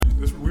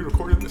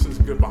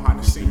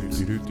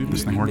Dude,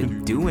 this thing We've working?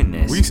 been doing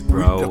this,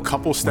 bro. We a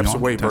couple steps We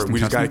away, bro. testing, We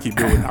just gotta testing. keep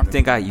doing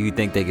it. You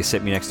think they could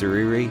sit me next to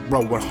Riri?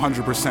 Bro,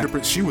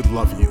 100%. She would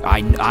love you.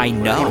 I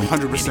know.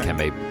 100%. Me and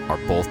Kembe are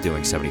both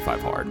doing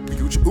 75 hard.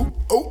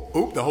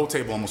 Oop, the whole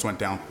table almost went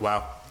down.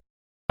 Wow.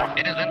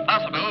 It is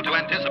impossible to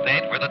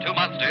anticipate where the two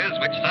monsters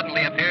which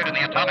suddenly appeared in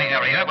the Atami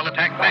area will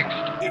attack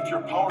next. If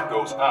your power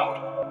goes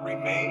out,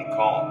 remain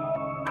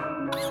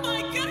calm. Oh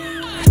my god!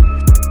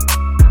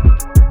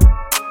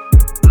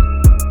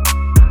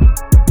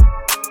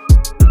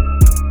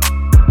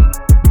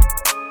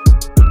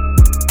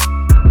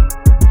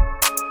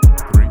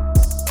 3,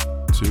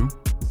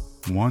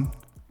 2, 1,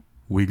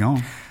 we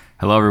gone.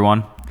 Hello,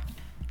 everyone.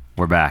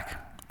 We're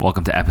back.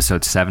 Welcome to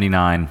episode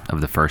 79 of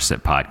the First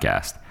Sip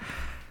podcast.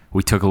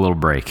 We took a little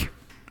break.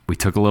 We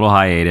took a little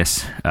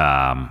hiatus.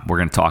 We're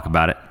going to talk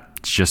about it.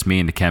 It's just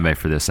me and Dikembe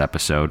for this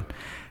episode.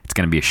 It's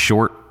going to be a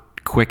short,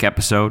 quick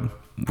episode.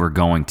 We're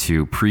going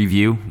to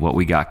preview what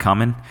we got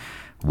coming,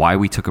 why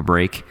we took a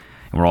break,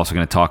 and we're also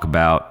going to talk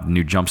about the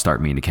new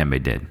jumpstart me and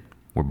Dikembe did.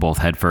 We're both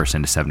headfirst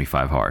into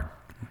 75 hard.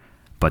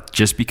 But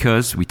just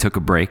because we took a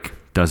break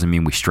doesn't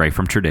mean we stray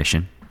from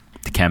tradition.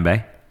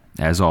 Dikembe,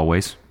 as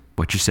always,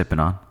 what you sipping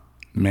on?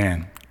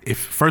 Man,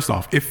 first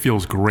off, it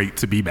feels great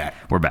to be back.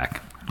 We're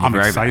back. I'm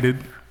Very excited,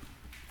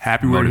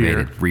 happy we're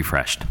motivated, here.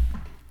 refreshed.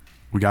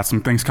 We got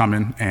some things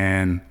coming,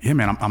 and yeah,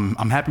 man,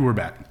 I'm happy we're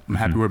back. I'm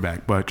happy we're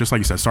back. But just like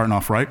you said, starting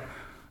off right,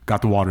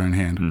 got the water in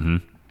hand. Mm-hmm.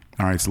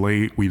 All right, it's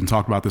late. We even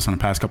talked about this on the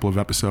past couple of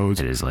episodes.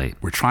 It is late.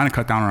 We're trying to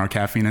cut down on our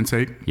caffeine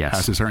intake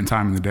past a certain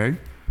time in the day.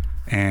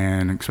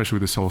 And especially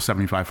with this whole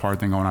 75 hard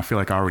thing going, I feel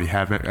like I already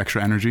have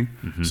extra energy.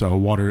 Mm-hmm. So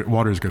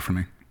water is good for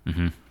me.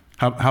 Mm-hmm.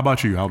 How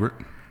about you, Albert?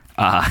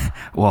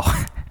 Well,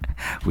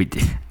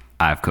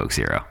 I have Coke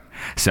Zero.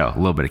 So a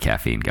little bit of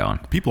caffeine going.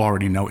 People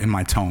already know in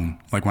my tone,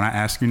 like when I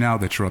ask you now,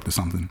 that you're up to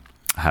something.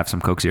 I have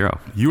some Coke Zero.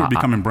 You are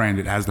becoming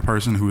branded as the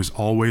person who is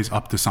always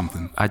up to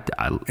something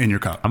in your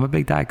cup. I'm a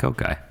big Diet Coke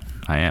guy.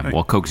 I am. Hey.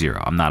 Well, Coke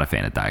Zero. I'm not a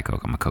fan of Diet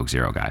Coke. I'm a Coke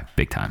Zero guy.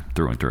 Big time.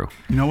 Through and through.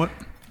 You know what?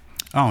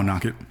 I don't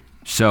knock it.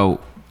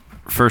 So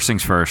first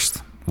things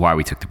first, why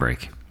we took the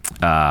break.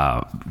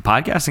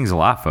 Podcasting is a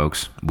lot,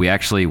 folks. We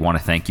actually want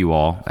to thank you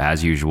all,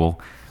 as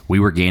usual. We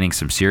were gaining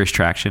some serious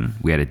traction.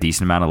 We had a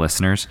decent amount of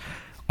listeners.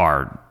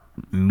 Our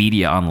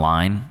media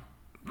online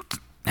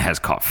has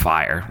caught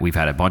fire. We've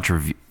had a bunch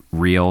of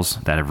reels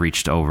that have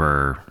reached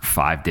over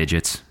 5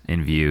 digits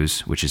in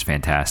views, which is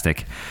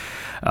fantastic.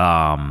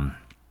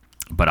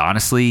 But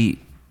honestly,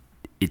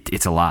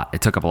 it's a lot.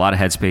 It took up a lot of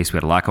headspace. We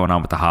had a lot going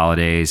on with the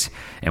holidays,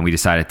 and we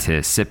decided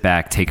to sit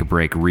back, take a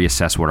break,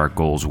 reassess what our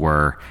goals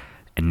were,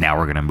 and now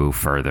we're going to move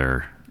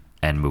further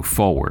and move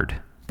forward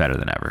better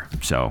than ever.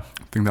 So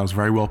I think that was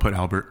very well put,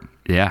 Albert.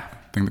 Yeah.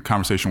 I think the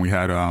conversation we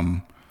had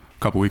a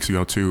couple weeks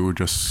ago too,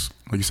 just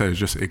like you said,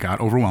 it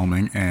got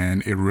overwhelming,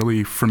 and it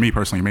really, for me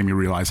personally, made me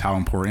realize how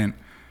important,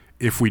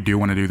 if we do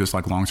want to do this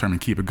like long term and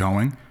keep it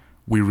going,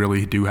 we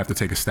really do have to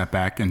take a step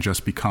back and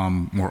just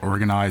become more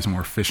organized,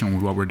 more efficient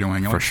with what we're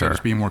doing. For sure.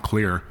 Just be more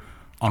clear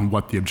on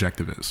what the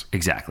objective is.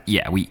 Exactly.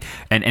 Yeah.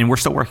 And we're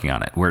still working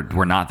on it.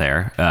 We're not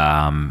there.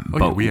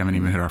 But we haven't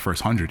even hit our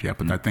first 100 yet,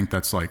 but I think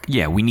that's like,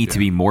 we need to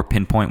be more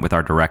pinpoint with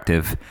our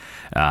directive,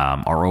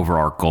 our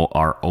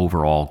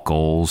overall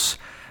goals,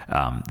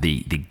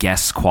 the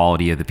guest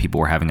quality of the people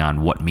we're having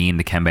on, what me and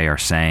Dikembe are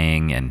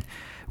saying. And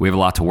we have a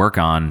lot to work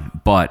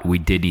on, but we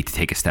did need to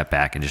take a step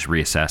back and just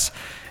reassess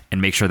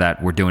and make sure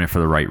that we're doing it for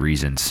the right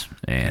reasons.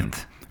 And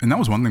that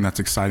was one thing that's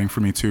exciting for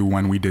me too,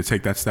 when we did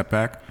take that step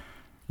back,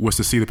 was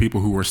to see the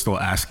people who were still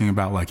asking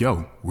about like,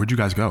 yo, where'd you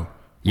guys go?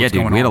 We had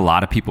a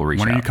lot of people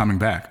reach out. When are you coming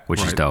back?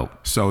 Which is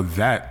dope. So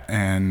that,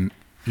 and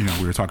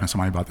we were talking to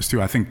somebody about this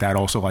too. I think that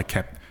also like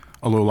kept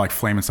a little like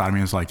flame inside of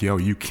me. It's like, yo,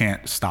 you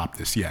can't stop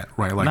this yet,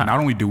 right? Like not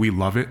only do we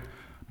love it,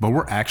 but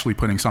we're actually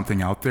putting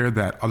something out there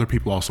that other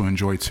people also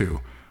enjoy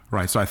too,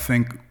 right? So I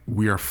think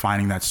we are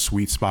finding that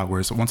sweet spot where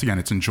it's, once again,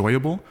 it's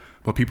enjoyable,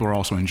 but people are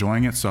also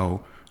enjoying it.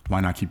 So why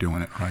not keep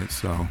doing it, right?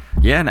 So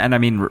yeah, and I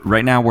mean,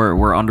 right now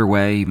we're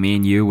underway, me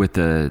and you, with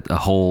the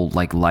whole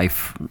like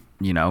life,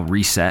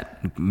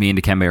 reset. Me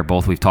and Dikembe are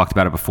both. We've talked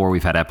about it before.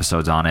 We've had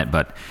episodes on it,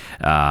 but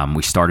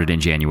we started in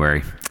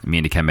January. Me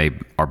and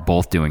Dikembe are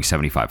both doing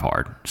 75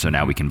 hard, so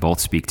now we can both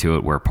speak to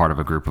it. We're part of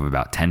a group of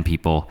about 10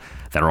 people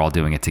that are all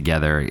doing it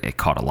together. It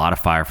caught a lot of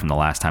fire from the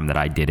last time that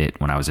I did it,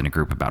 when I was in a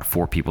group of about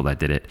 4 people that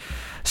did it.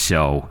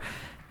 So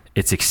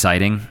it's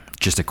exciting.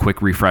 Just a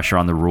quick refresher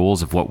on the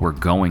rules of what we're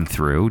going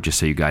through, just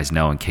so you guys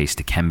know, in case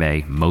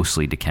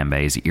mostly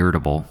Dikembe, is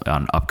irritable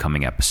on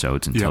upcoming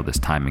episodes until this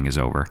timing is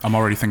over. I'm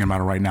already thinking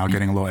about it right now,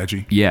 getting a little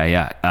edgy.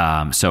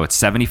 Yeah. So it's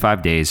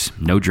 75 days,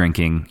 no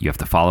drinking. You have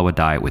to follow a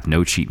diet with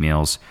no cheat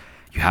meals.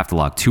 You have to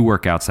log 2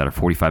 workouts that are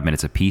 45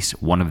 minutes apiece.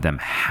 One of them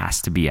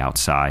has to be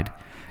outside.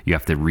 You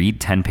have to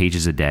read 10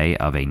 pages a day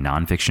of a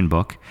nonfiction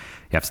book.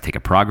 You have to take a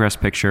progress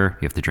picture.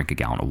 You have to drink a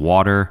gallon of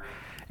water.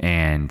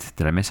 And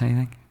did I miss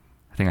anything?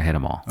 I think I hit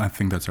them all. I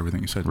think that's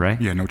everything you said. Right?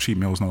 Yeah, no cheat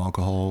meals, no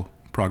alcohol,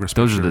 progress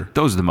those picture.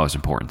 Those are the most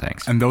important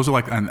things. And those are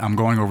like, and I'm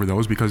going over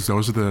those because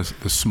those are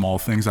the small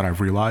things that I've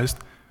realized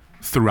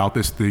throughout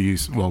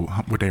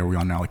what day are we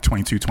on now? Like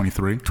 22,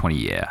 23? 20,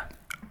 yeah.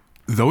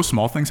 Those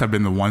small things have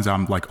been the ones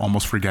I'm like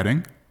almost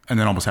forgetting and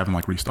then almost having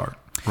like restart,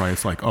 right?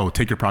 It's like, oh,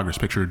 take your progress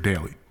picture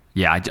daily.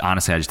 Yeah,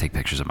 honestly, I just take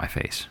pictures of my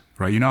face.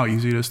 Right, you know how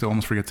easy it is to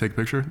almost forget to take a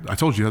picture? I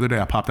told you the other day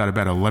I popped out of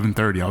bed at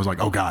 11:30. I was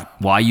like, oh, God.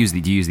 Well, do you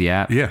use the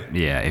app? Yeah.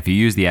 Yeah, if you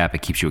use the app,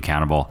 it keeps you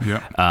accountable.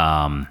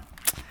 Yeah.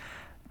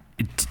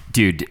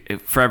 Dude,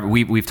 forever,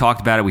 we've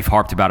talked about it. We've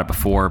harped about it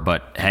before.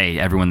 But, hey,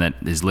 everyone that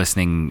is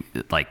listening,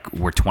 like,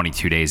 we're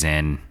 22 days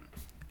in.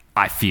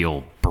 I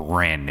feel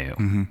brand new.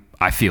 Mm-hmm.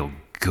 I feel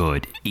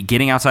good.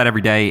 Getting outside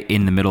every day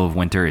in the middle of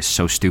winter is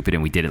so stupid,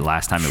 and we did it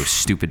last time. It was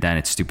stupid then.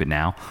 It's stupid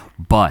now.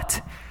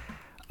 But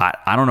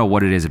I don't know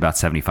what it is about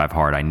 75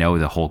 Hard. I know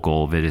the whole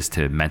goal of it is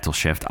to mental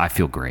shift. I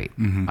feel great.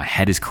 Mm-hmm. My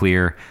head is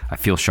clear. I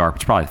feel sharp.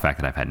 It's probably the fact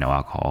that I've had no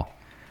alcohol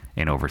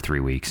in over 3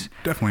 weeks.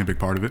 Definitely a big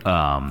part of it.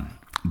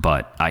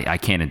 But I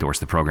can't endorse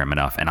the program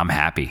enough, and I'm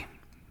happy.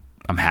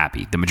 I'm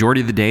happy. The majority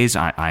of the days,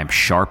 I am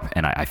sharp,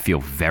 and I feel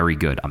very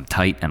good. I'm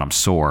tight, and I'm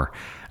sore,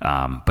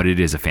 but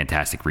it is a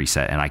fantastic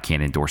reset, and I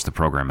can't endorse the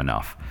program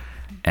enough.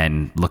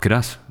 And look at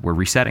us. We're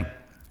resetting.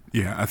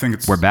 Yeah, I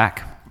think we're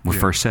back with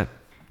First Sip.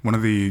 One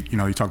of the,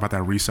 you talk about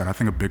that reset. I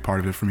think a big part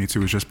of it for me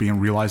too is just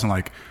realizing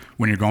like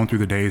when you're going through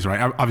the days,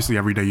 right? Obviously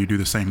every day you do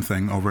the same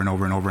thing over and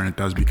over and over, and it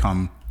does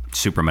become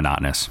super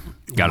monotonous.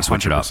 Got to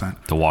switch it up.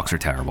 The walks are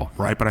terrible.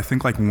 Right. But I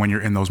think like when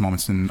you're in those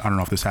moments, and I don't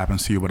know if this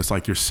happens to you, but it's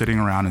like you're sitting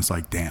around and it's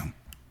like, damn,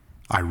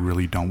 I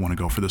really don't want to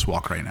go for this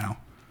walk right now.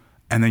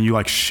 And then you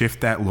like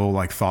shift that little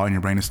like thought in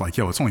your brain. It's like,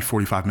 yo, it's only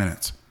 45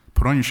 minutes.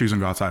 Put on your shoes and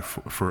go outside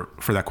for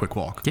that quick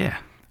walk. Yeah.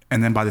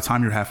 And then by the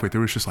time you're halfway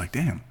through, it's just like,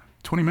 damn,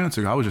 20 minutes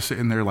ago, I was just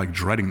sitting there like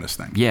dreading this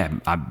thing. Yeah,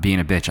 I'm being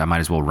a bitch. I might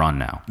as well run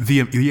now.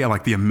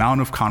 Like the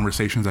amount of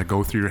conversations that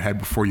go through your head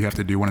before you have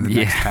to do one of the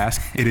next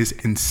tasks, it is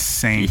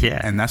insane.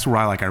 Yeah. And that's where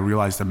I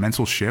realized the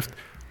mental shift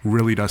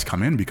really does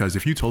come in, because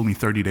if you told me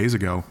 30 days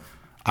ago,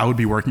 I would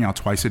be working out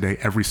twice a day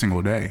every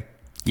single day.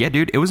 Yeah,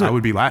 dude, I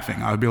would be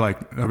laughing. I would be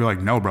like,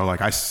 no, bro.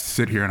 Like I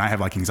sit here and I have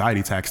like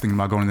anxiety attacks thinking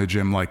about going to the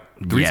gym like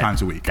 3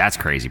 times a week. That's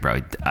crazy, bro.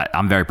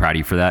 I'm very proud of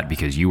you for that,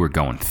 because you were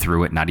going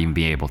through it, not even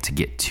being able to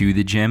get to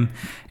the gym.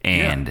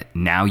 And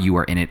now you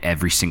are in it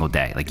every single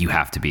day. Like you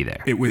have to be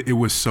there. It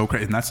was so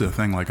crazy. And that's the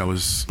thing. Like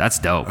that's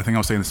dope. I think I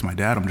was saying this to my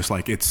dad. I'm just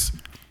like,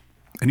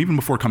 and even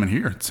before coming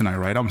here tonight,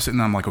 right? I'm sitting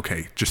there, I'm like,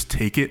 okay, just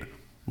take it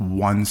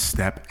one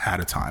step at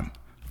a time.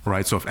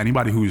 Right. So if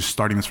anybody who's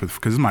starting this because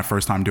this is my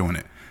first time doing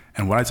it.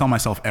 And what I tell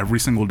myself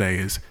every single day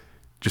is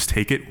just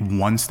take it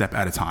one step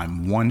at a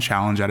time, one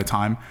challenge at a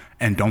time,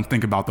 and don't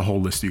think about the whole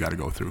list you got to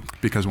go through.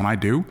 Because when I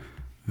do,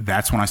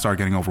 that's when I start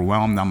getting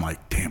overwhelmed. I'm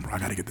like, damn, bro, I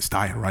got to get this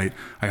diet right.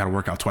 I got to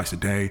work out twice a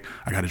day.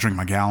 I got to drink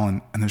my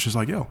gallon. And it's just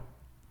like, yo,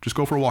 just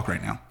go for a walk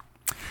right now.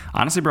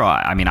 Honestly, bro,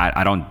 I mean,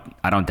 I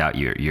don't doubt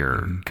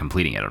you're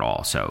completing it at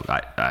all. So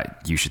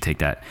you should take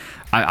that.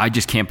 I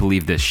just can't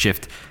believe the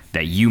shift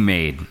that you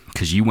made,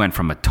 because you went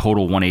from a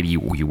total 180.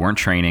 You weren't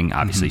training.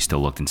 Obviously, you still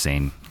looked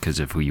insane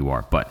because of who you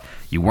are, but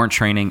you weren't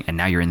training, and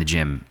now you're in the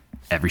gym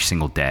every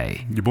single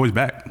day. Your boy's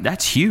back.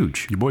 That's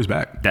huge. Your boy's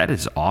back. That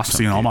is awesome.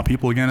 Seeing all my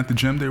people again at the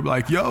gym, they were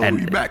like, yo,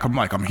 you back. I'm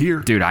like, I'm here.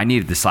 Dude, I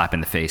needed the slap in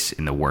the face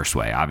in the worst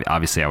way.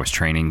 Obviously, I was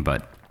training,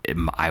 but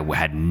I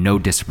had no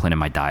discipline in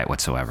my diet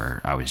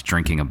whatsoever. I was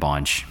drinking a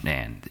bunch,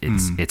 and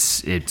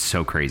it's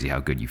so crazy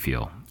how good you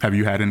feel. Have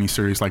you had any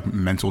serious like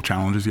mental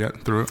challenges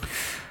yet through it?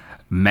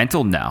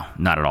 Mental, no,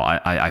 not at all.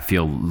 I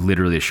feel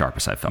literally as sharp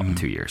as I've felt in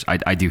 2 years.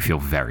 I do feel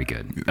very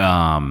good.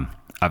 I'm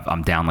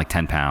down like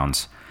 10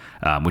 pounds,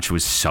 which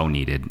was so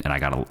needed, and I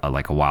got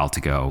a while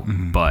to go.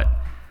 But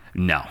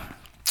no,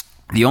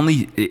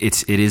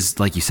 it is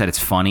like you said. It's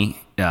funny.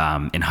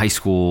 In high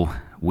school,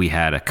 we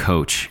had a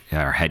coach,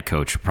 our head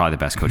coach, probably the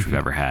best coach we've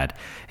ever had.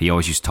 He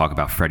always used to talk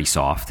about Freddie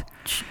Soft,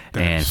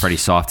 and Freddie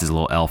Soft is a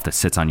little elf that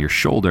sits on your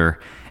shoulder,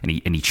 and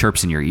he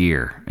chirps in your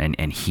ear,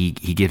 and he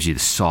gives you the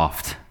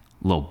soft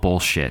little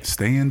bullshit.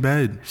 Stay in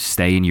bed.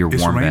 Stay in your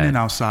warm bed. It's raining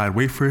outside.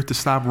 Wait for it to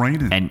stop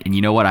raining. And you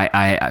know what?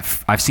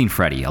 I've seen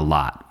Freddie a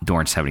lot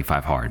during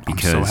 75 Hard.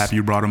 Because, I'm so happy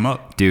you brought him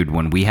up. Dude,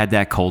 when we had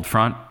that cold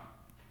front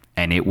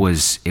and it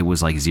was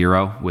like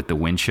 0 with the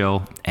wind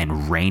chill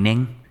and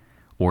raining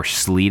or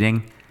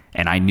sleeting,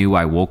 and I knew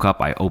I woke up,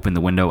 I opened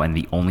the window, and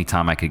the only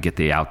time I could get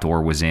the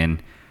outdoor was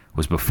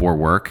before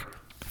work,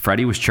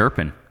 Freddie was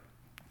chirping.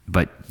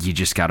 But you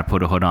just got to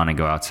put a hood on and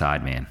go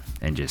outside, man.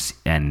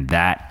 And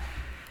that...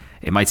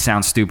 It might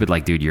sound stupid,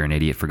 like, dude, you're an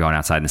idiot for going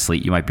outside in the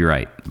sleet. You might be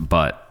right,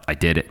 but I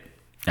did it.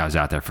 I was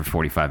out there for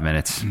 45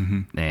 minutes,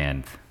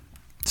 and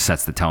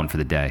sets the tone for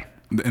the day.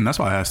 And that's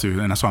why I asked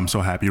you, and that's why I'm so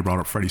happy you brought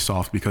up Freddie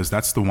Soft, because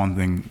that's the one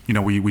thing,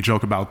 we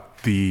joke about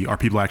are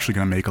people actually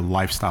going to make a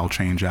lifestyle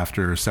change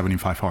after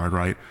 75 Hard,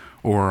 right?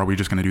 Or are we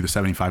just going to do the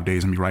 75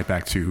 days and be right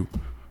back to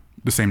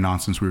the same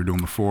nonsense we were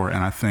doing before?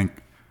 And I think,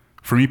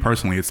 for me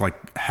personally, it's like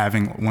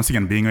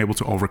being able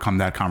to overcome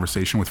that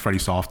conversation with Freddie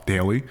Soft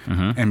daily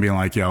and being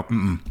like, yo,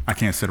 I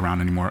can't sit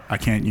around anymore. I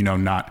can't,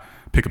 not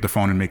pick up the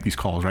phone and make these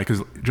calls, right?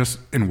 Because just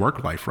in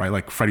work life, right?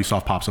 Like Freddie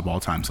Soft pops up all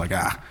the time. It's like,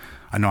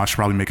 I know I should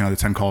probably make another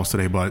 10 calls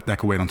today, but that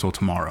could wait until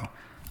tomorrow.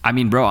 I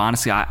mean, bro,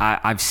 honestly,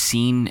 I've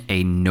seen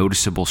a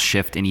noticeable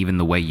shift in even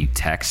the way you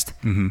text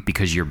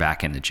because you're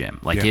back in the gym.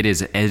 Like it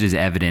is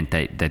evident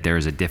that there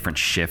is a different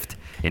shift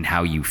in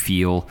how you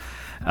feel.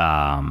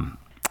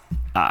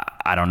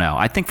 I don't know.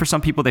 I think for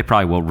some people, they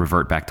probably will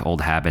revert back to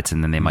old habits,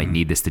 and then they might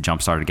need this to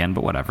jumpstart again,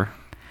 but whatever.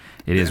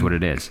 It is what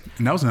it is.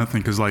 And that was another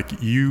thing, because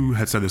like you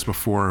had said this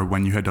before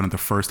when you had done it the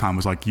first time,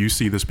 was like you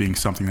see this being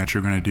something that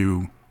you're going to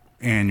do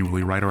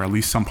annually, right? Or at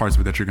least some parts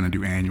of it that you're going to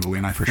do annually.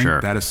 And I think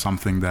that is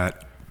something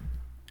that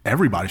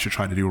everybody should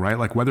try to do, right?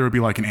 Like whether it be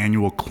like an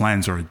annual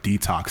cleanse or a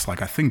detox,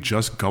 like I think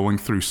just going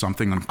through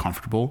something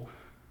uncomfortable,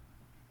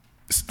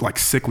 like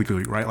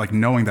cyclically, right? Like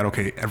knowing that,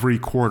 okay, every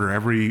quarter,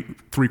 every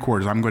 3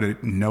 quarters, I'm going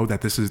to know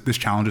that this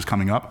challenge is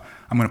coming up.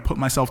 I'm going to put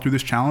myself through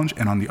this challenge,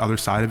 and on the other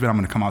side of it, I'm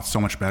going to come out so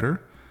much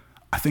better.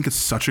 I think it's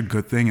such a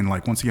good thing. And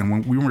like, once again,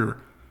 when we were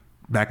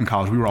back in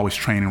college, we were always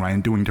training, right?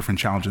 And doing different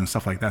challenges and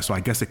stuff like that. So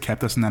I guess it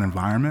kept us in that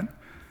environment.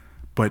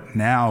 But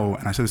now,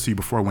 and I said this to you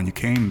before, when you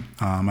came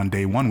on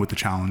day 1 with the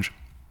challenge,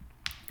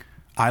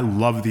 I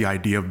love the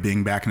idea of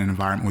being back in an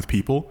environment with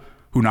people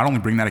who not only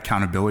bring that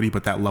accountability,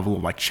 but that level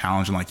of like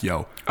challenge and like,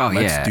 yo,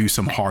 let's do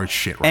some hard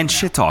shit right now. And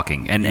shit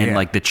talking and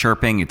like the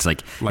chirping. It's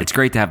like, it's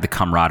great to have the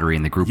camaraderie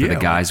in the group of the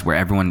guys where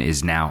everyone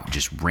is now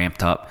just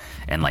ramped up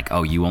and like,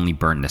 oh, you only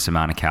burned this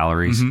amount of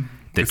calories.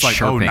 It's like,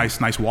 chirping. Oh,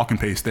 nice walking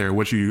pace there.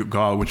 What, you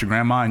go out with your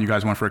grandma and you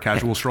guys went for a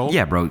casual stroll?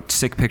 Yeah, bro.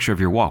 Sick picture of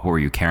your walk. What, were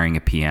you carrying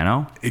a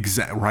piano?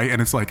 Exactly, right?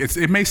 And it's like,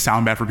 it may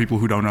sound bad for people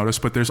who don't notice,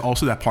 but there's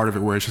also that part of it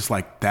where it's just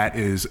like, that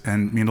is,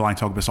 and me and Delane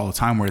talk about this all the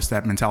time, where it's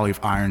that mentality of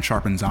iron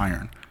sharpens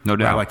iron. No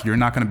doubt. Right? Like you're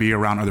not going to be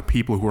around other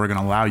people who are going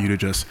to allow you to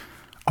just,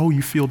 oh,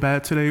 you feel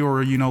bad today,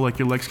 or, you know, like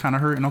your legs kind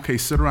of hurt, and okay,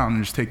 sit around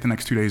and just take the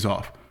next 2 days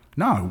off.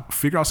 No,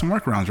 figure out some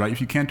workarounds, right?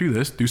 If you can't do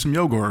this, do some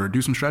yoga or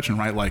do some stretching,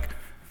 right? Like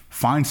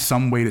find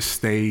some way to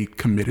stay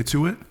committed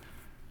to it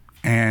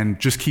and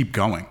just keep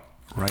going,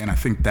 right? And I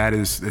think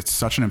it's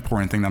such an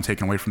important thing that I'm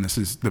taking away from this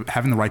is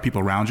having the right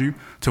people around you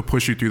to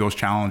push you through those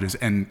challenges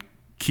and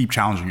keep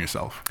challenging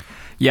yourself.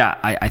 Yeah,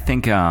 I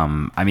think,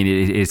 I mean,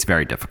 it's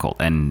very difficult.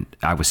 And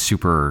I was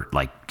super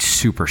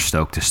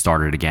stoked to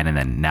start it again. And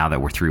then now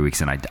that we're 3 weeks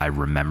in, I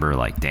remember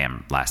like,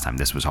 damn, last time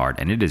this was hard.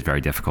 And it is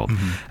very difficult.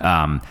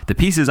 The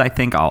pieces I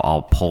think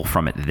I'll pull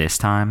from it this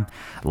time.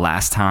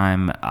 Last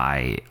time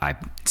I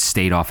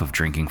stayed off of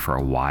drinking for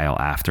a while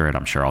after it.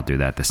 I'm sure I'll do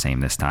that the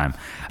same this time.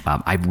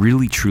 I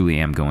really, truly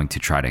am going to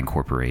try to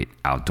incorporate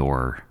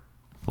outdoor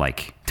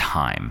like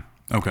time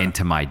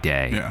into my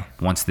day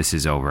once this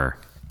is over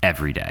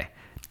every day.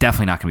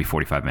 Definitely not going to be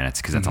 45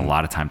 minutes because that's a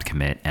lot of time to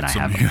commit, and I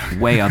have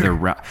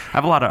I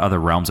have a lot of other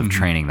realms of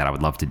training that I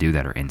would love to do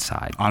that are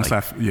inside.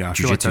 Honestly, like,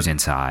 jiu-jitsu's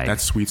inside.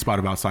 That sweet spot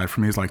of outside for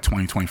me is like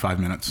 20,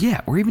 25 minutes.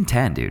 Yeah, or even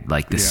 10, dude.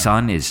 Like the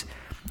sun is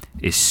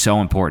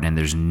so important, and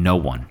there's no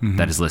one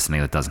that is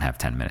listening that doesn't have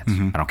 10 minutes.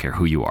 I don't care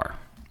who you are.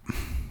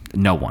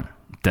 No one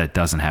that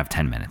doesn't have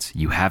 10 minutes.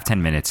 You have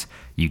 10 minutes.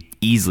 You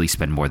easily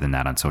spend more than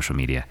that on social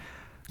media.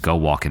 Go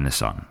walk in the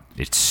sun.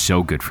 It's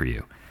so good for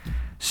you.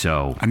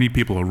 So I need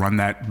people to run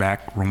that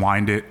back,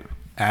 rewind it,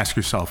 ask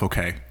yourself,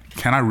 okay,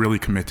 can I really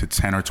commit to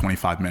 10 or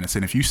 25 minutes?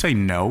 And if you say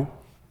no,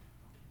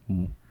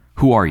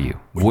 who are you?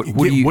 What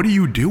are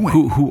you doing?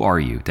 Who are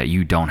you that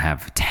you don't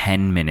have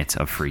 10 minutes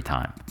of free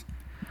time?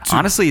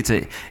 Honestly,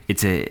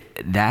 it's a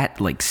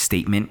that like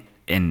statement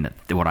and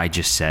what I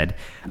just said,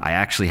 I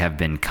actually have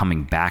been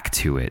coming back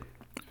to it.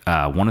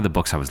 One of the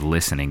books I was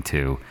listening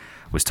to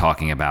was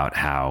talking about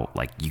how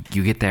like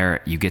you get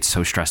there, you get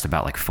so stressed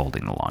about like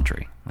folding the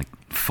laundry, like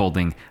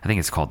folding. I think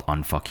it's called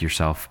 "Unfuck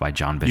Yourself" by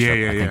John Bishop.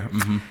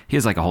 Yeah. He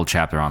has like a whole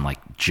chapter on like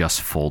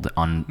just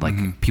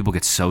people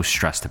get so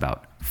stressed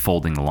about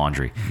folding the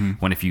laundry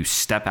when if you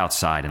step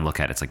outside and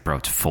look at it, it's like, bro,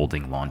 it's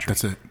folding laundry.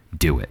 That's it.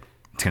 Do it.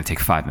 It's gonna take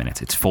 5 minutes.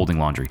 It's folding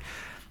laundry.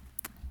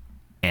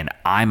 And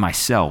I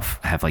myself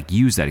have like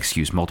used that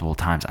excuse multiple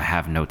times. I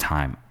have no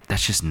time.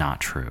 That's just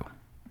not true.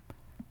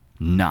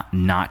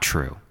 Not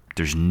true.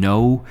 There's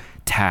no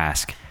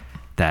task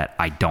that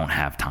I don't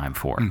have time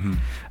for.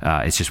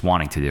 It's just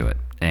wanting to do it.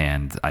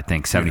 And I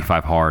think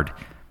 75 Hard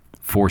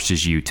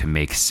forces you to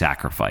make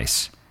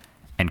sacrifice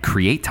and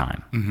create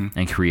time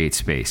and create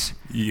space.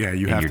 Yeah,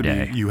 you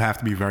have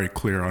to be very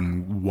clear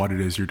on what it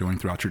is you're doing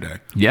throughout your day.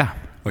 Yeah.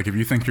 Like if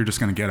you think you're just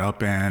going to get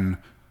up and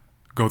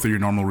go through your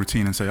normal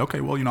routine and say,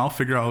 okay, well, I'll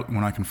figure out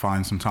when I can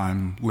find some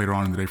time later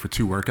on in the day for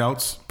 2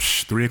 workouts.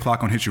 3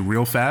 o'clock gonna hit you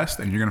real fast,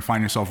 and you're gonna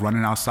find yourself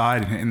running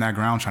outside and hitting that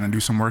ground trying to do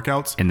some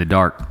workouts in the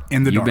dark.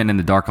 You've been in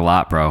the dark a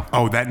lot, bro.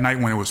 Oh, that night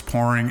when it was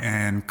pouring,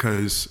 and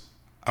because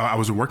I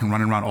was working,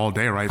 running around all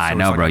day, right? So I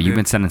know, like, bro. You've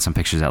been sending some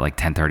pictures at like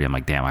 10:30. I'm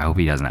like, damn, I hope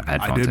he doesn't have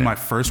headphones. I did my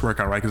first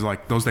workout, right? Because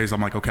like those days,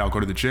 I'm like, okay, I'll go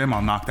to the gym,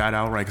 I'll knock that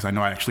out, right? Because I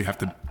know I actually have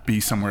to be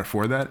somewhere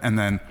for that, and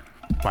then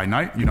by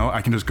night,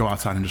 I can just go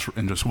outside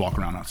and just walk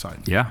around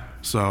outside. Yeah.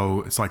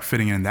 So it's like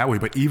fitting in that way.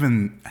 But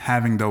even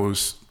having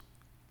those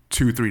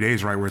 2-3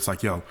 days, right, where it's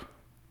like, yo,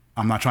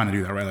 I'm not trying to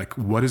do that, right? Like,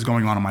 what is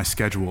going on in my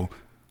schedule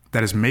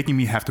that is making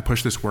me have to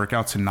push this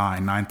workout to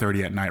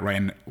 9:30 at night, right?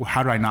 And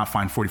how do I not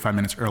find 45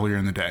 minutes earlier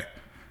in the day?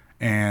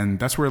 And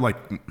that's where, like,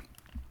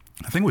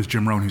 I think it was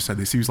Jim Rohn who said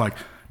this. He was like,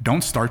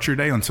 don't start your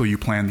day until you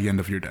plan the end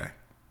of your day.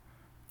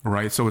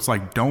 Right? So it's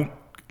like, don't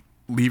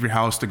leave your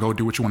house to go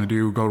do what you want to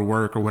do, go to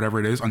work or whatever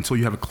it is, until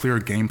you have a clear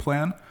game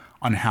plan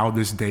on how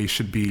this day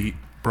should be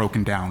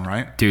broken down,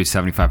 right? Dude,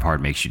 75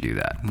 Hard makes you do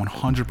that.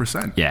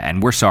 100%. Yeah,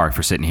 and we're sorry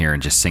for sitting here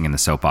and just singing the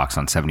soapbox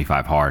on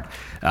 75 Hard.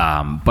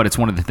 But it's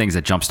one of the things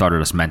that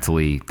jump-started us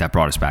mentally, that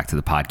brought us back to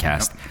the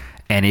podcast. Yep.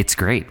 And it's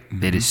great.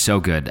 Mm-hmm. It is so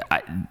good.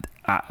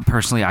 I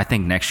personally, I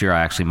think next year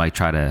I actually might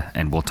try to,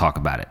 and we'll talk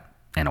about it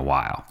in a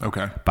while.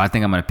 Okay. But I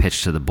think I'm going to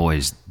pitch to the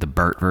boys the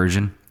Bert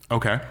version.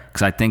 Okay.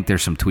 Because I think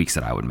there's some tweaks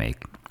that I would make.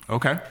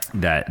 Okay.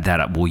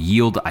 That will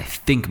yield, I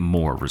think,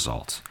 more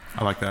results.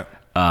 I like that.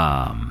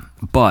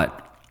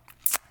 But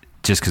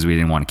just because we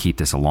didn't want to keep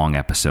this a long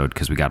episode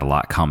because we got a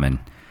lot coming,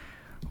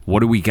 what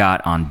do we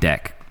got on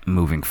deck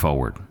moving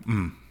forward?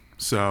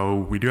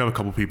 So we do have a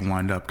couple people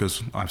lined up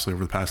because obviously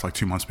over the past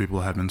 2 months,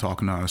 people have been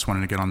talking to us,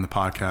 wanting to get on the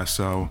podcast.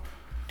 So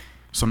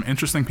some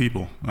interesting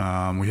people.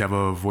 We have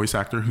a voice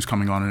actor who's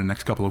coming on in the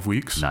next couple of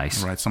weeks.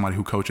 Nice. Right. Somebody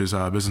who coaches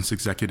business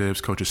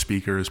executives, coaches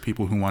speakers,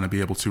 people who want to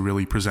be able to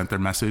really present their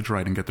message,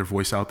 right, and get their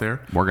voice out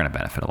there. We're going to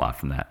benefit a lot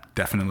from that.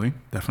 Definitely.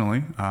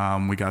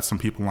 We got some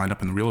people lined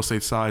up in the real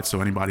estate side. So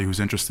anybody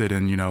who's interested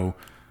in,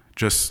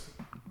 just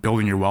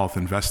building your wealth,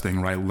 investing,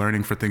 right,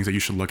 learning for things that you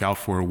should look out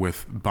for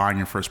with buying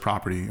your first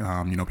property.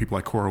 People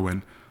like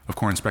Corwin of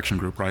Core Inspection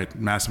Group, right,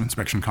 massive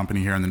inspection company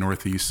here in the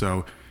Northeast.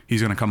 So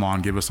he's going to come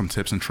on, give us some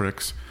tips and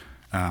tricks.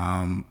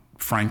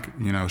 Frank,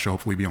 should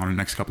hopefully be on in the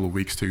next couple of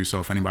weeks too. So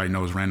if anybody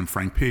knows Random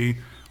Frank P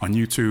on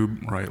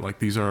YouTube, right,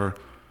 these are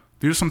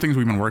some things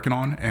we've been working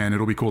on, and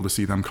it'll be cool to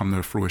see them come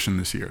to fruition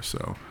this year.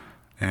 So,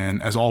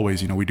 and as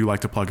always, we do like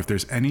to plug, if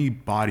there's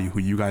anybody who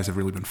you guys have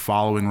really been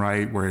following,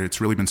 right, where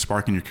it's really been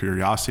sparking your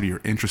curiosity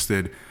or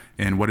interested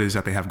in what it is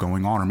that they have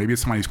going on, or maybe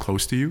it's somebody who's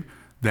close to you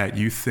that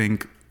you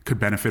think could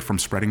benefit from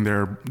spreading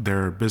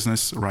their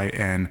business, right,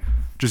 and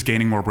just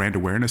gaining more brand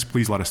awareness,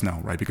 please let us know,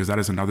 right? Because that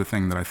is another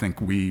thing that I think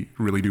we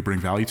really do bring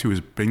value to, is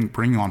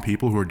bringing on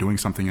people who are doing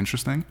something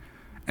interesting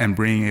and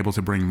being able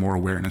to bring more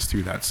awareness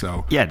to that.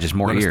 So yeah, just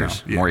more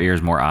ears, more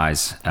ears, more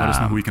eyes. Let us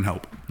know who we can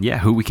help. Yeah,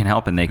 who we can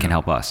help, and they can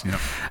help us.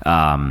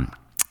 Yep.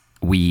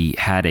 We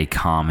had a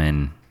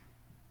common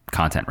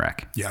content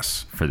rec.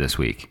 Yes. For this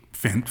week.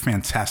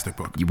 Fantastic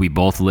book. We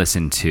both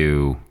listened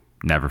to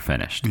Never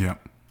Finished. Yeah.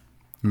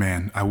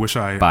 Man, I wish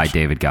by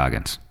David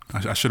Goggins.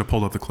 I should have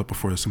pulled up the clip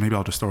before this, so maybe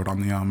I'll just throw it on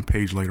the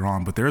page later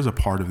on. But there is a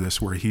part of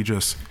this where he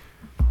just,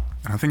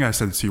 I think I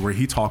said it to you, where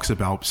he talks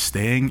about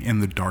staying in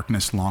the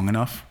darkness long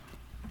enough,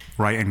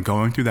 right, and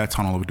going through that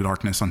tunnel of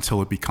darkness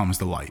until it becomes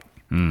the light.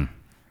 And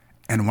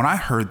when I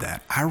heard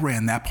that, I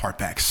ran that part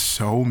back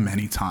so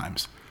many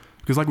times.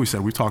 Because like we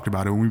said, we talked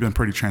about it, and we've been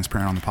pretty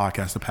transparent on the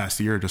podcast the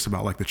past year just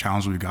about the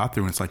challenge we got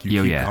through, and it's like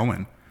you keep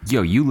going.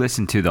 Yo, you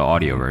listened to the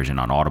audio version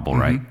on Audible,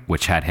 right?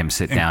 Which had him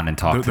sit down and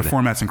talk. The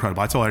format's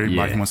incredible. I tell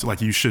everybody who wants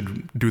to, you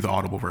should do the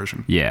Audible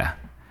version. Yeah.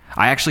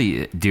 I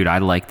actually, dude, I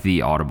liked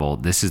the Audible.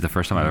 This is the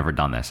first time I've ever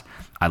done this.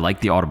 I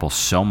like the Audible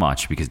so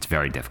much because it's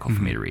very difficult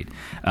for me to read.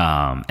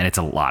 And it's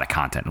a lot of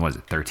content. What is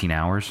it, 13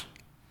 hours?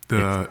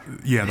 The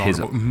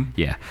Audible.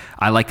 Yeah.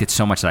 I liked it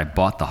so much that I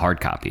bought the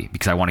hard copy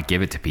because I want to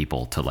give it to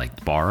people to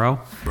borrow.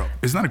 Bro,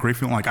 isn't that a great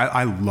feeling?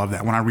 I love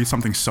that. When I read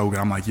something so good,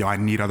 I'm like, yo, I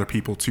need other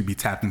people to be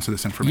tapped into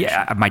this information.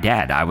 Yeah, my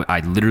dad,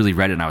 I literally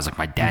read it and I was like,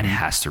 my dad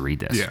has to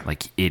read this.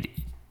 Yeah.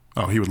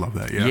 Oh, he would love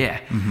that. Yeah.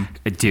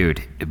 Yeah.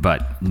 Dude,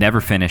 but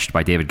Never Finished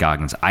by David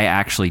Goggins. I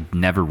actually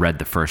never read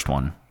the first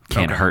one.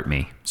 Can't Hurt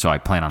Me. So I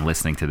plan on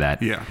listening to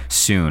that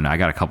soon. I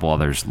got a couple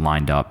others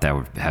lined up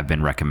that have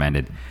been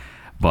recommended.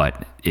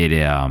 But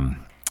the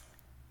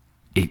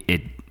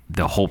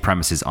whole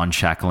premise is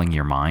unshackling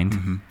your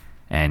mind,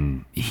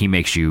 and he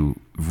makes you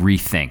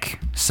rethink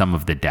some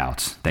of the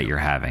doubts that you're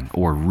having,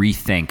 or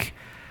rethink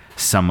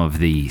some of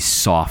the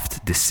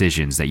soft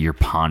decisions that you're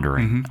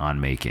pondering on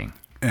making.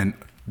 And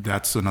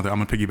that's another, I'm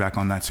going to piggyback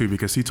on that too,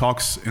 because he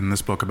talks in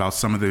this book about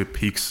some of the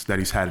peaks that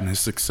he's had in his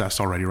success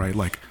already, right?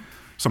 Like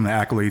some of the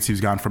accolades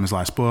he's gotten from his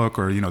last book,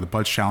 or, the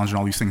Budge Challenge and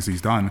all these things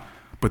he's done.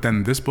 But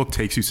then this book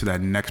takes you to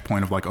that next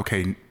point of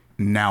okay,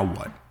 now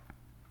what?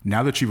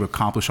 Now that you've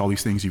accomplished all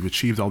these things, you've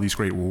achieved all these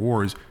great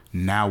rewards,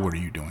 now what are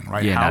you doing,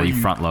 right? Yeah, now you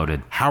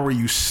front-loaded. How are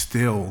you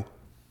still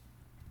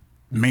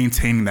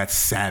maintaining that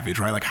savage,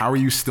 right? How are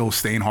you still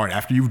staying hard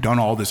after you've done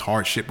all this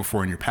hard shit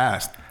before in your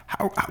past?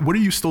 What are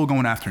you still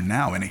going after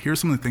now? And here's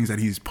some of the things that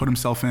he's put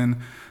himself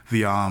in.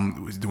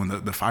 Was doing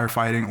the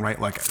firefighting, right?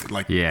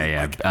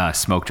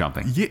 Smoke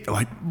jumping.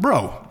 Yeah,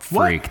 bro,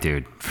 freak, what?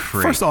 Dude,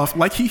 freak. First off,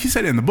 he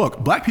said in the book,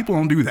 black people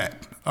don't do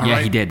that.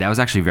 He did. That was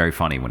actually very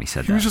funny when he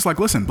said that. He was just like,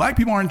 listen, black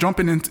people aren't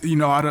jumping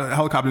into, out of a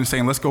helicopter and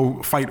saying, let's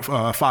go fight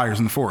fires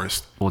in the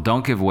forest. Well,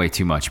 don't give away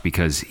too much,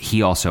 because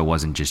he also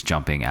wasn't just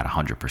jumping at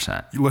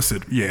 100%.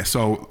 Listen, yeah.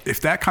 So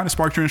if that kind of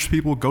sparked your interest,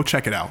 people, go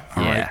check it out.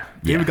 All right.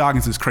 David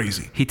Goggins is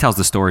crazy. He tells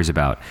the stories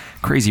about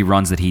crazy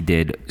runs that he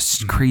did,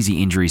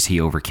 crazy injuries he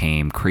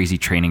overcame, crazy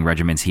training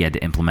regimens he had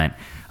to implement.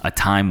 A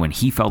time when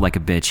he felt like a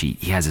bitch.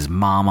 He has his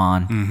mom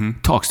on,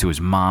 talks to his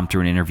mom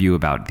through an interview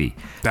about the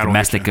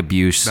domestic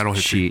abuse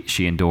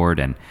she endured.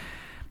 And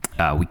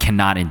We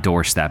cannot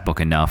endorse that book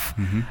enough,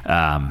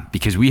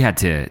 because we had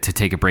to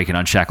take a break and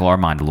unshackle our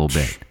mind a little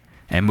bit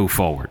and move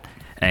forward.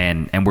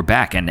 And we're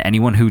back. And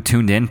anyone who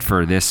tuned in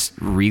for this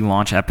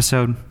relaunch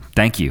episode,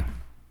 thank you.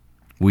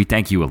 We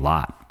thank you a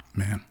lot.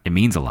 Man. It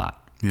means a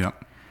lot.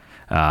 Yep.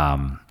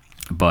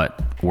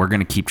 But we're going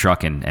to keep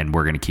trucking, and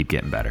we're going to keep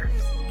getting better.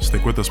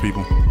 Stick with us,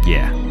 people.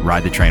 Yeah.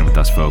 Ride the train with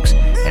us, folks.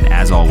 And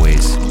as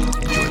always,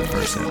 enjoy the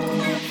first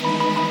sip.